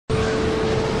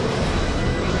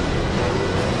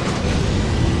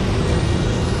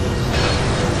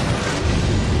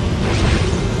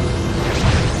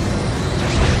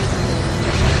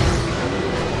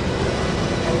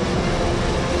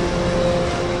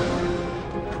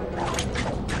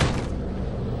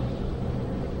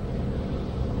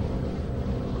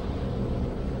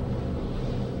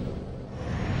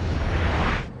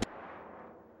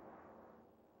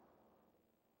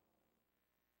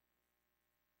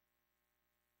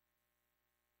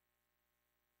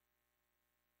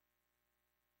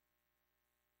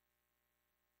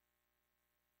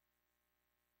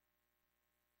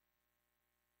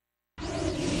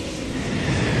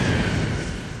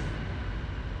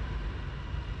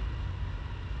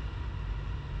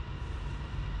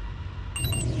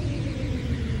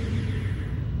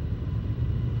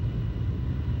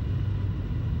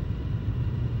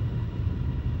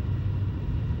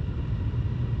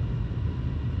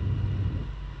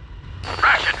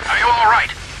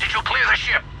Did you clear the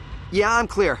ship? Yeah, I'm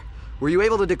clear. Were you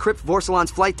able to decrypt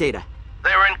Vorsalon's flight data?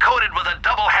 They were encoded with a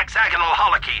double hexagonal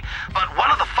holokey, but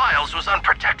one of the files was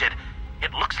unprotected.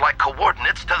 It looks like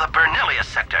coordinates to the Bernelia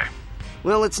sector.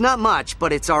 Well, it's not much,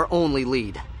 but it's our only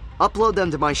lead. Upload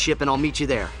them to my ship and I'll meet you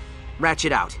there.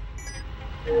 Ratchet out.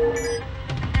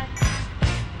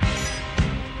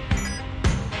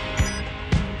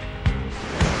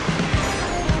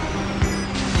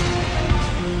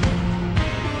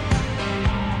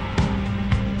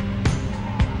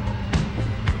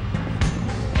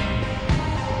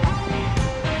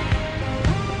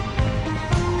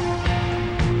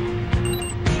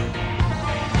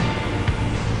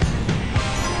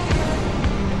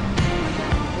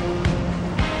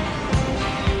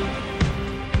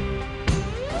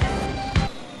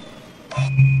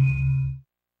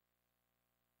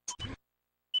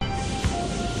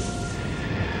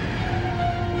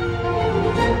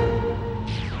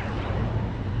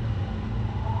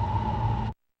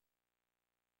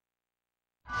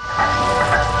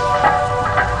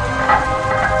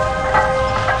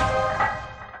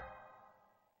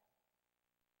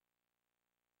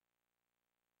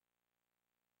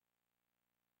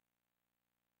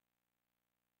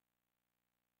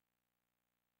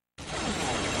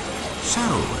 So,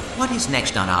 what is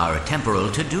next on our temporal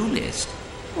to-do list?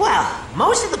 Well,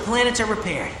 most of the planets are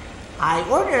repaired. I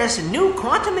ordered us a new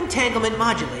quantum entanglement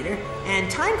modulator,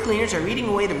 and time cleaners are eating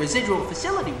away the residual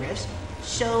facility rifts,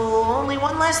 so only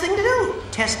one last thing to do.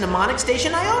 Test Mnemonic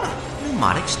Station Iota.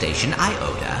 Mnemonic Station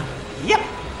Iota? Yep,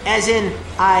 as in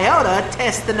Iota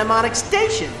test the mnemonic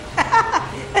station.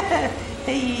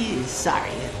 Hey,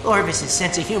 sorry, Orvis's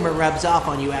sense of humor rubs off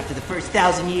on you after the first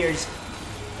 1,000 years.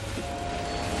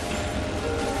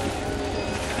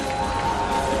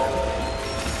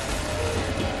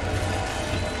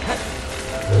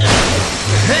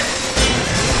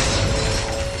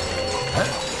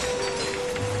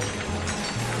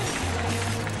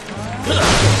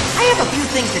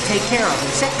 Things to take care of in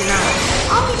Sector 9.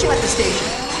 I'll meet you at the station.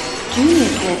 Junior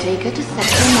caretaker to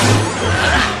Sector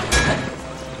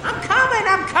 9.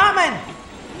 I'm coming!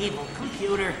 Evil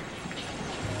computer.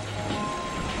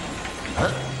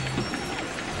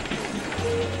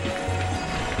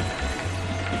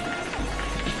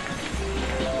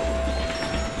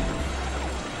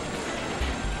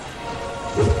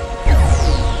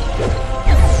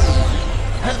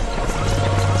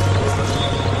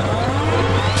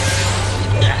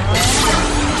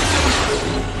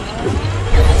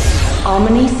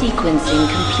 Omni sequencing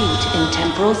complete in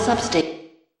temporal substation.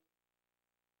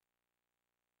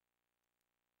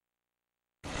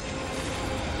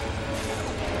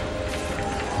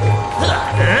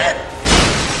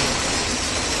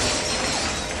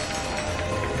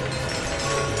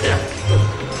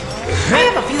 I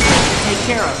have a few things to take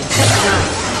care of in Sector 9.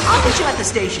 I'll meet you at the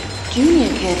station. Junior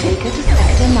caretaker to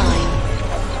Sector 9.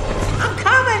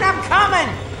 I'm coming!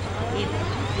 Evil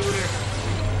computer.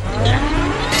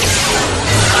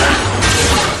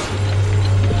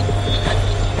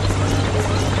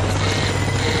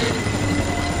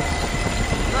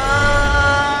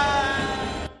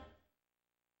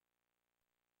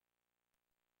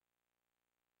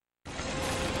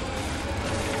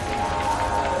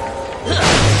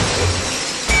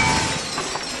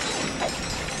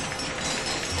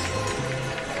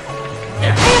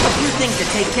 Things to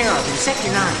take care of in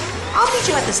Sector 9. I'll meet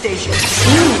you at the station.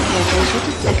 Junior caretaker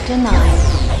to Sector 9.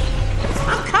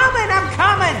 I'm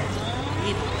coming!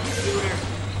 Evil computer.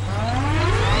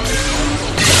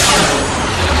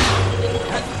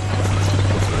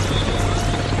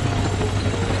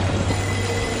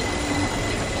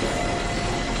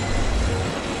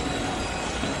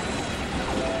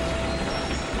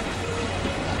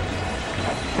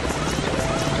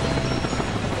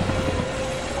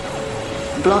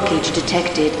 Blockage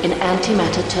detected in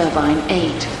antimatter turbine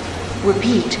 8.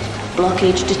 Repeat,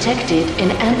 blockage detected in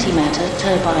antimatter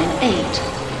turbine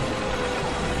 8.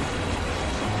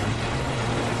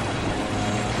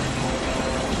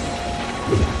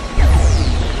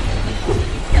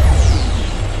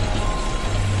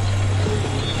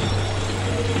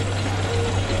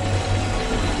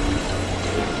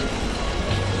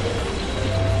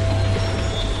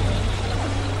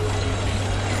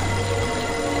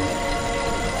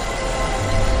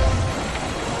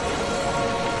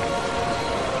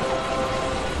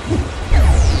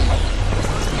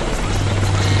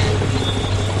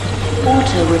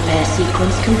 Auto repair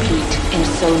sequence complete in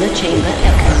solar chamber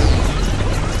Echo.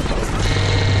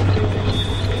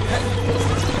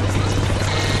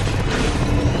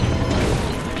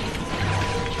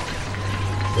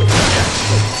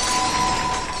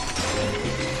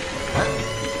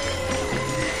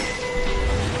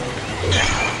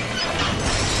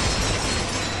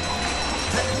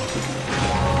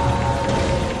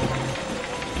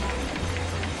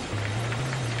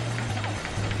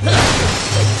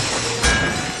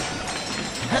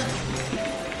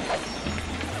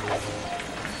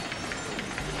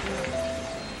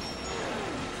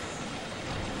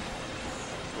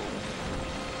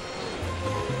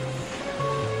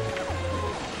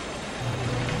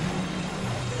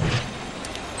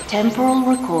 Temporal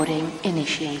recording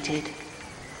initiated.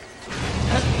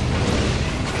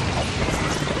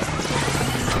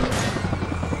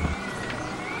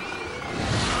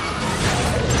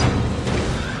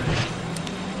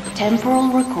 Temporal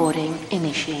recording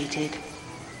initiated.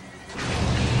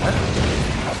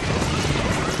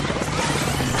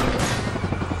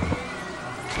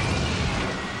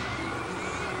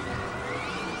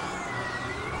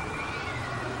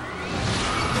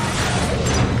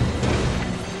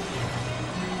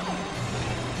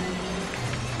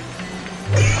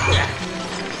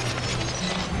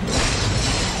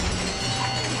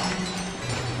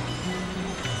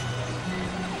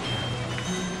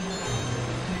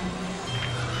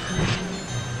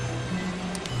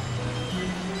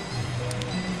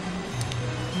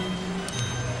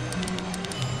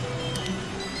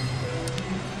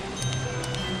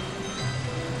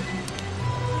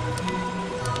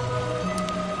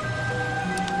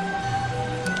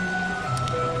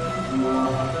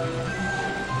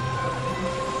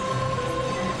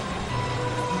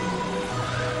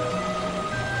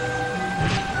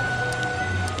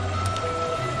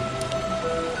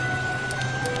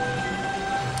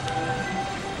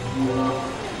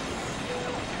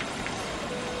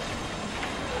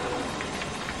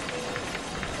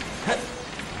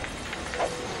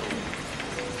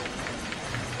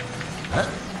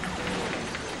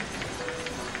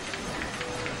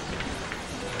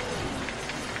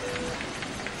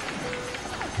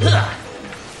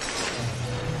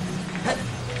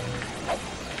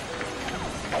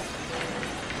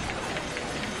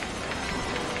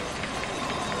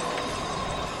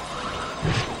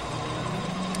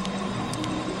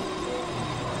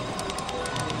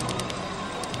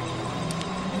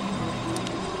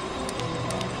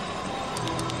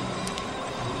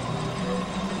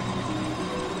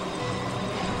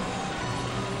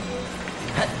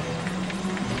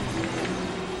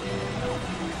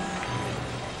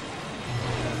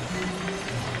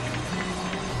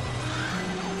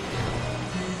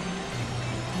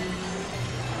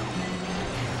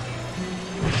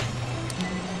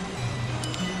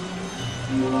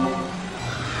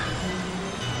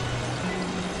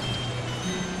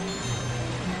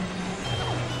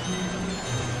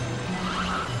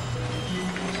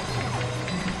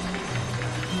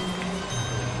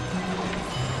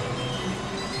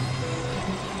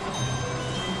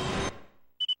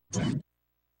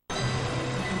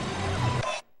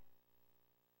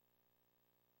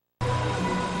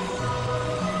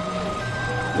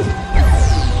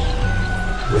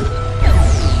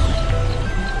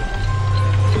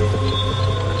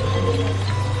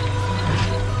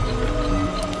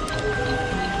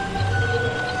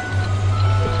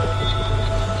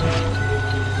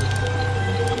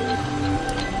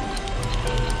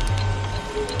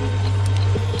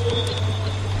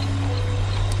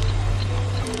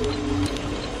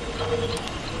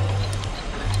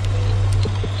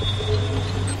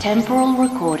 Temporal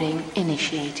recording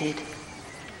initiated.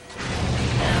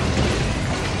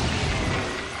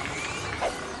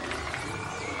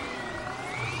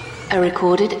 A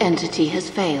recorded entity has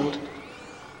failed.